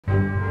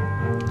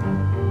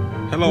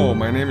Hello,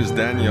 my name is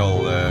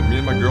Daniel. Me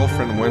and my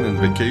girlfriend went on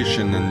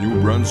vacation in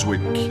New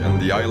Brunswick on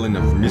the island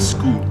of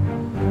Miscou.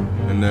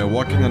 And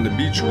walking on the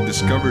beach, we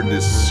discovered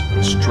this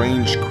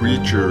strange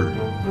creature.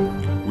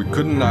 We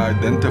couldn't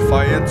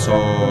identify it, so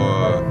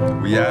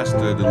we asked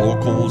the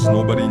locals.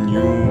 Nobody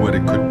knew what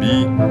it could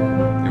be.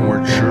 They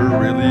weren't sure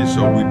really,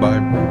 so we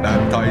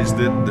baptized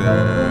it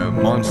the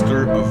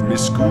Monster of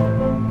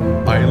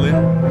Miscou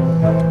Island.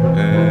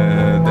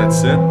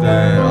 That's it.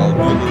 I'll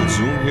do a little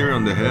zoom here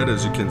on the head.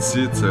 As you can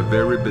see, it's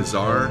very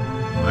bizarre.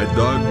 I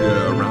dug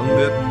around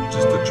it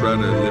just to try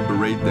to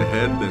liberate the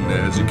head, and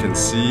as you can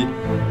see,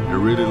 it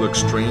really looks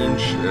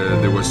strange.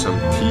 There was some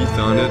teeth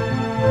on it,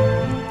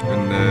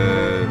 and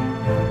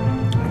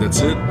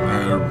that's it.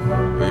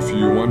 If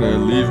you want to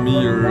leave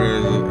me your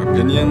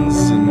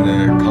opinions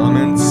and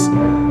comments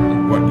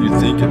on what you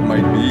think it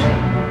might be,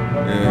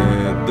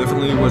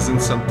 definitely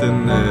wasn't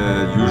something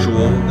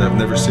usual. I've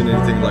never seen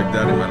anything like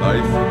that in my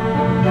life.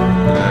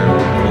 I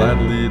would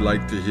gladly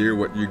like to hear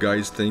what you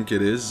guys think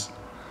it is.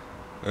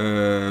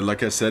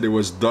 Like I said, it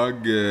was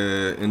dug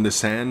in the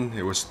sand.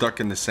 It was stuck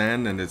in the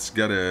sand, and it's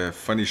got a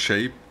funny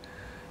shape.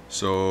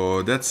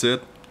 So that's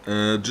it.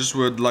 Just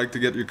would like to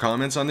get your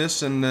comments on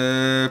this, and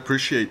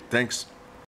appreciate. Thanks.